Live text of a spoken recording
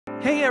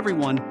Hey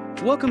everyone,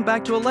 welcome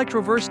back to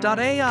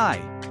Electroverse.ai.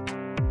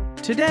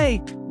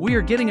 Today, we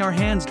are getting our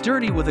hands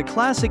dirty with a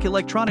classic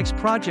electronics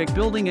project,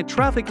 building a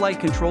traffic light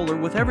controller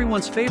with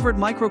everyone's favorite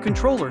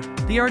microcontroller,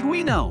 the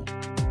Arduino.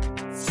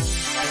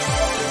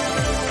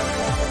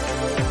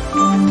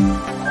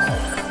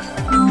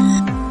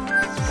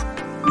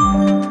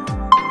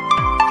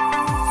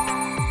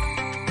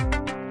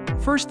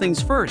 First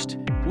things first,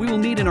 we will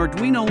need an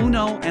Arduino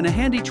Uno and a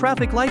handy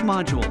traffic light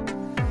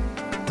module.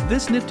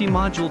 This nifty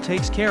module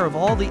takes care of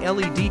all the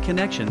LED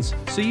connections,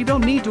 so you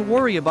don't need to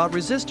worry about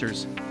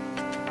resistors.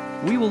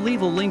 We will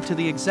leave a link to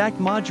the exact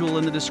module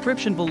in the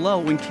description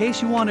below in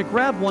case you want to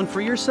grab one for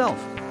yourself.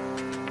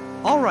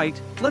 Alright,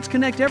 let's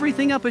connect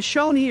everything up as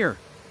shown here.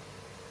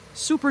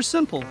 Super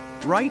simple,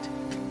 right?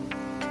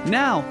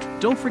 Now,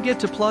 don't forget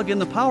to plug in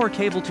the power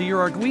cable to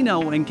your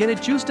Arduino and get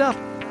it juiced up.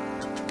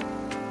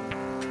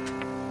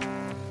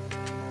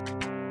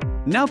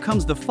 Now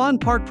comes the fun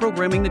part,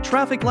 programming the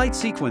traffic light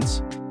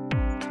sequence.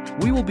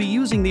 We will be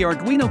using the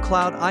Arduino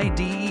Cloud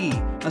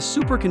IDE, a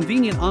super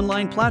convenient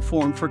online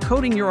platform for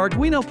coding your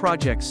Arduino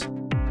projects.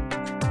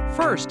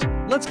 First,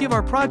 let's give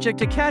our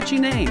project a catchy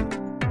name.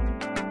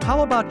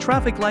 How about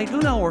Traffic Light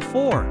Uno or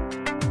 4?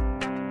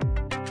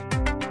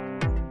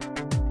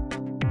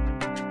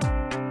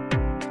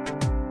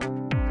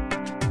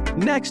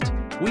 Next,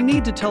 we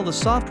need to tell the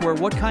software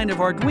what kind of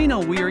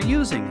Arduino we are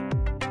using.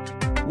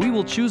 We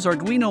will choose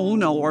Arduino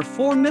Uno or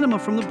 4 minima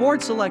from the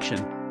board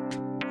selection.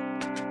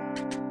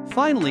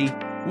 Finally,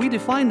 we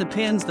define the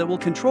pins that will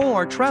control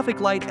our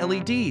traffic light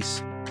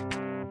LEDs.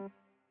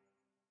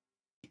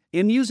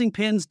 In using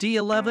pins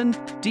D11,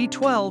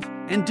 D12,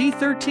 and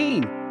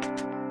D13.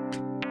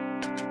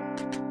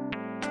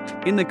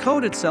 In the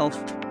code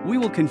itself, we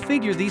will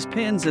configure these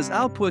pins as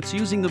outputs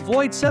using the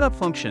void setup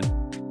function.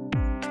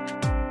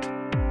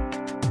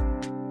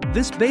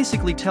 This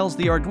basically tells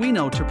the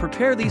Arduino to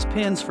prepare these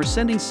pins for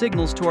sending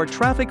signals to our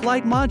traffic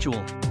light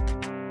module.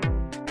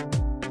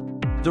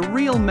 The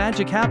real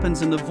magic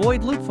happens in the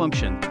void loop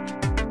function.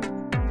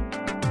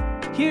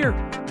 Here,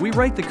 we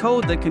write the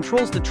code that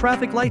controls the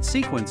traffic light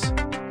sequence.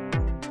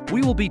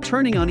 We will be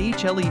turning on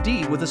each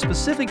LED with a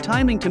specific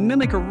timing to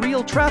mimic a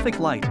real traffic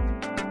light.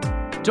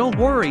 Don't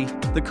worry,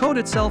 the code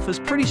itself is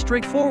pretty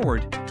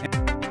straightforward.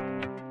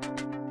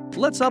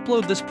 Let's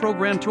upload this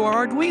program to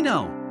our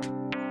Arduino.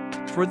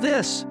 For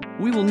this,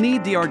 we will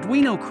need the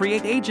Arduino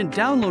Create agent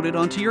downloaded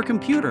onto your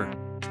computer.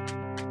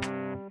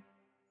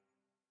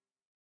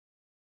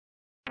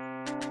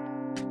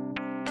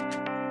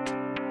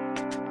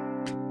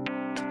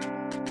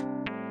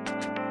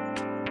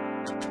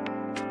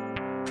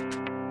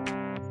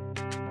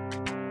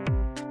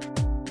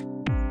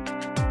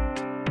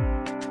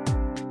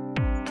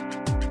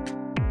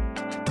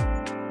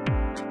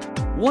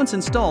 Once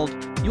installed,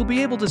 you'll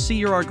be able to see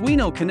your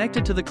Arduino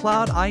connected to the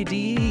Cloud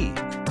IDE.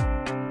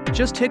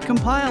 Just hit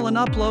compile and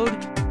upload.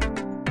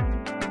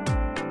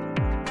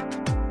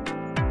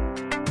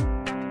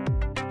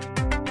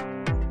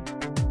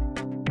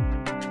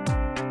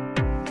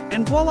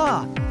 And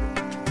voila!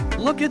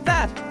 Look at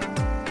that!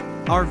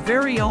 Our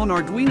very own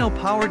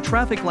Arduino-powered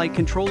traffic light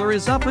controller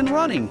is up and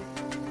running.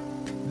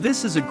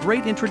 This is a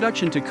great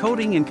introduction to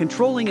coding and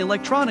controlling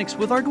electronics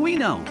with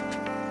Arduino.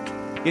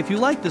 If you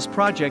like this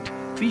project,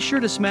 be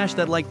sure to smash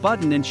that like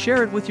button and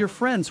share it with your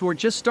friends who are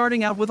just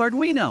starting out with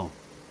Arduino.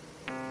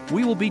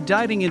 We will be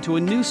diving into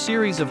a new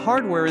series of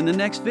hardware in the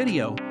next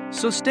video,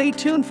 so stay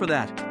tuned for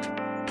that.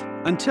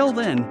 Until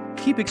then,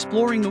 keep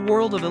exploring the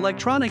world of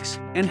electronics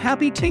and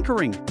happy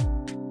tinkering.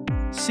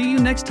 See you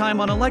next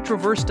time on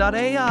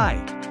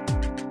Electroverse.ai.